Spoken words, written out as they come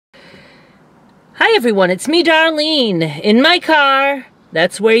Hi everyone, it's me, Darlene, in my car.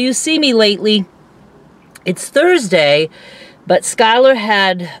 That's where you see me lately. It's Thursday, but Skylar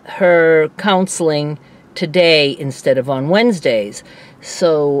had her counseling today instead of on Wednesdays.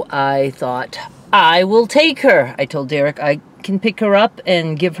 So I thought, I will take her. I told Derek I can pick her up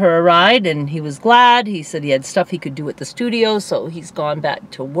and give her a ride, and he was glad. He said he had stuff he could do at the studio, so he's gone back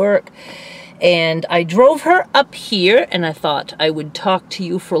to work. And I drove her up here, and I thought I would talk to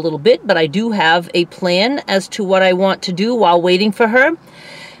you for a little bit, but I do have a plan as to what I want to do while waiting for her.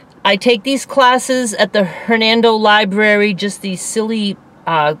 I take these classes at the Hernando Library, just these silly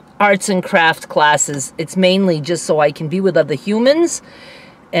arts and craft classes. It's mainly just so I can be with other humans,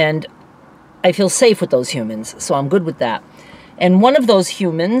 and I feel safe with those humans, so I'm good with that. And one of those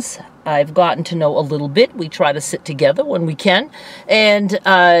humans I've gotten to know a little bit. We try to sit together when we can, and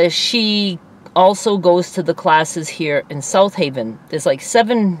she also goes to the classes here in Southaven. There's like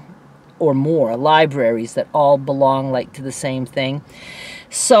 7 or more libraries that all belong like to the same thing.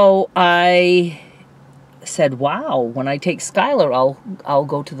 So I said, wow, when I take Skylar, I'll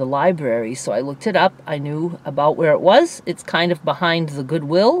go to the library. So I looked it up. I knew about where it was. It's kind of behind the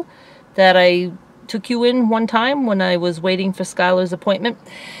Goodwill that I took you in one time when I was waiting for Skylar's appointment.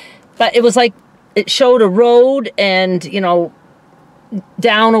 But it was like, it showed a road and, you know,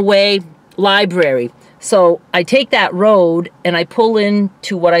 down a way, library. So I take that road and I pull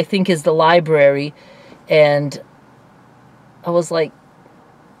into what I think is the library, and I was like,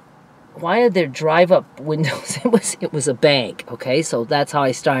 why are there drive-up windows? It was a bank, okay? So that's how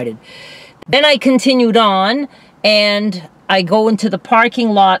I started. Then I continued on, and I go into the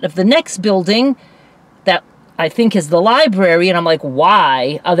parking lot of the next building that I think is the library, and I'm like,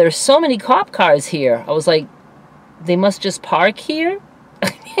 why are there so many cop cars here? I was like, they must just park here?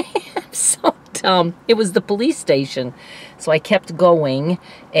 I'm so dumb. It was the police station. So I kept going,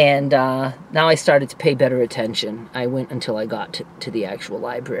 and now I started to pay better attention. I went until I got to the actual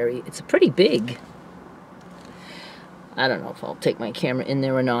library. It's pretty big. I don't know if I'll take my camera in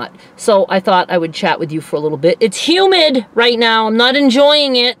there or not. So I thought I would chat with you for a little bit. It's humid right now. I'm not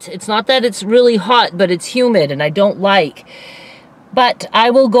enjoying it. It's not that it's really hot, but it's humid, and I don't like. But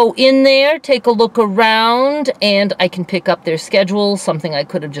I will go in there, take a look around, and I can pick up their schedule, something I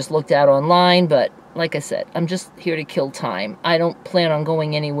could have just looked at online. But like I said, I'm just here to kill time. I don't plan on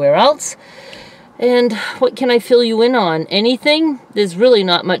going anywhere else. And what can I fill you in on? Anything? There's really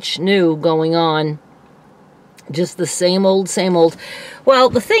not much new going on. Just the same old, same old. Well,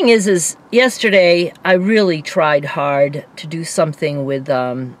 the thing is yesterday I really tried hard to do something with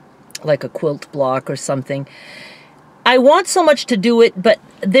like a quilt block or something. I want so much to do it, but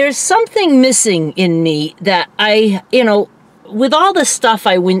there's something missing in me that with all the stuff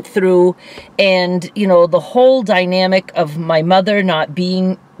I went through, and, you know, the whole dynamic of my mother not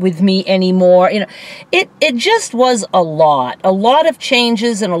being with me anymore, it just was a lot of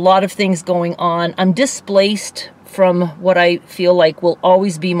changes and a lot of things going on. I'm displaced from what I feel like will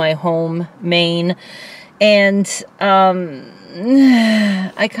always be my home, Maine, and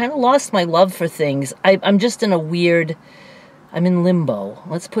I kind of lost my love for things. I'm just in a weird, I'm in limbo.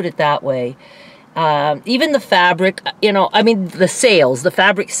 Let's put it that way. Even the fabric, the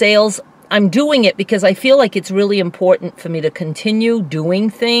fabric sales, I'm doing it because I feel like it's really important for me to continue doing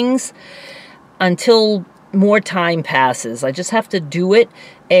things until more time passes. I just have to do it.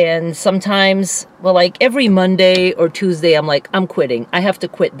 And sometimes, well, like every Monday or Tuesday, I'm like, I'm quitting. I have to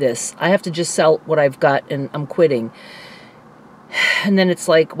quit this. I have to just sell what I've got, and I'm quitting. And then it's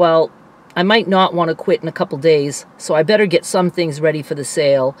like, well, I might not want to quit in a couple days, so I better get some things ready for the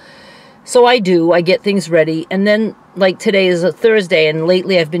sale. So I do. I get things ready. And then, like, today is a Thursday, and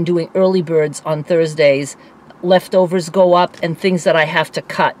lately I've been doing early birds on Thursdays. Leftovers go up, and things that I have to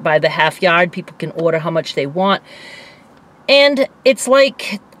cut by the half yard. People can order how much they want. And it's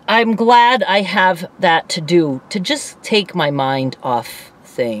like, I'm glad I have that to do, to just take my mind off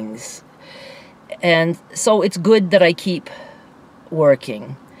things. And so it's good that I keep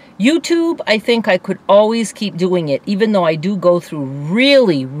working. YouTube, I think I could always keep doing it, even though I do go through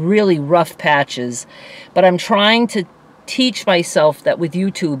really, really rough patches. But I'm trying to teach myself that with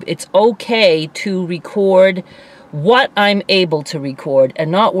YouTube, it's okay to record what I'm able to record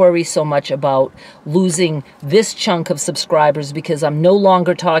and not worry so much about losing this chunk of subscribers because I'm no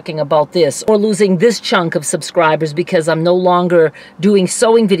longer talking about this, or losing this chunk of subscribers because I'm no longer doing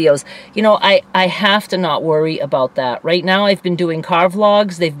sewing videos. You know, I have to not worry about that. Right now I've been doing car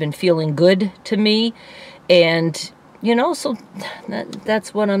vlogs. They've been feeling good to me, and you know, so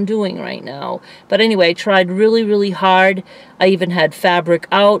that's what I'm doing right now. But anyway, I tried really, really hard. I even had fabric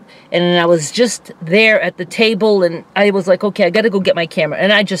out, and I was just there at the table, and I was like, okay, I got to go get my camera.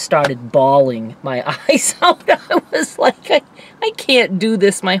 And I just started bawling my eyes out. I was like, I can't do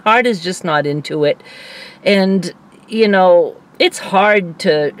this. My heart is just not into it. And, you know, it's hard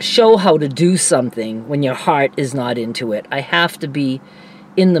to show how to do something when your heart is not into it. I have to be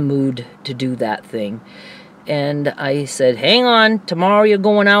in the mood to do that thing. And I said, hang on, tomorrow you're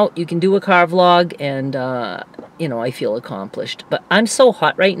going out, you can do a car vlog, and, you know, I feel accomplished. But I'm so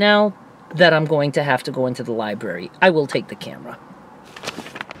hot right now that I'm going to have to go into the library. I will take the camera.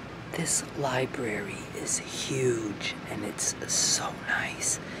 This library is huge, and it's so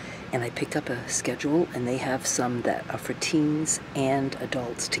nice. And I picked up a schedule, and they have some that are for teens and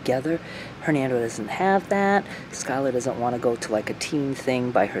adults together. Hernando doesn't have that. Skylar doesn't want to go to like a teen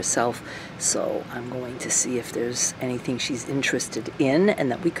thing by herself. So I'm going to see if there's anything she's interested in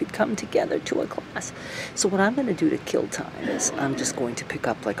and that we could come together to a class. So what I'm going to do to kill time is I'm just going to pick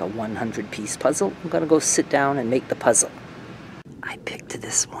up like a 100-piece puzzle. I'm going to go sit down and make the puzzle. I picked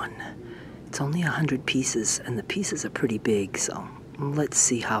this one. It's only 100 pieces, and the pieces are pretty big, so let's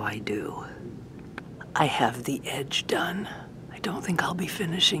see how I do. I have the edge done. I don't think I'll be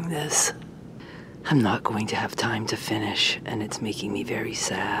finishing this. I'm not going to have time to finish, and it's making me very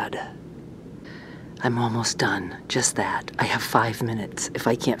sad. I'm almost done. Just that. I have 5 minutes. If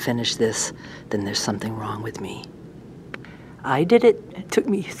I can't finish this, then there's something wrong with me. I did it. It took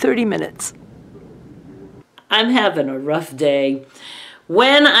me 30 minutes. I'm having a rough day.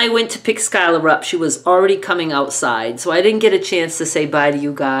 When I went to pick Skylar up, she was already coming outside, so I didn't get a chance to say bye to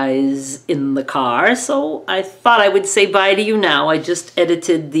you guys in the car, so I thought I would say bye to you now. I just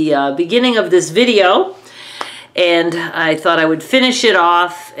edited the beginning of this video, and I thought I would finish it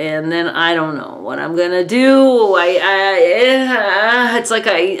off, and then I don't know what I'm gonna do. It's like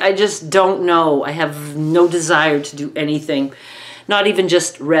I just don't know. I have no desire to do anything, not even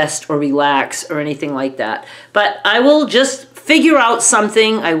just rest or relax or anything like that. But I will just figure out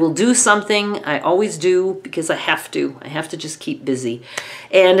something. I will do something. I always do, because I have to. I have to just keep busy.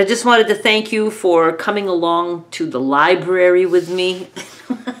 And I just wanted to thank you for coming along to the library with me.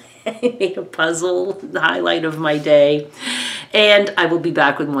 I made a puzzle, the highlight of my day. And I will be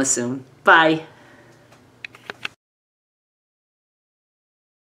back with more soon. Bye.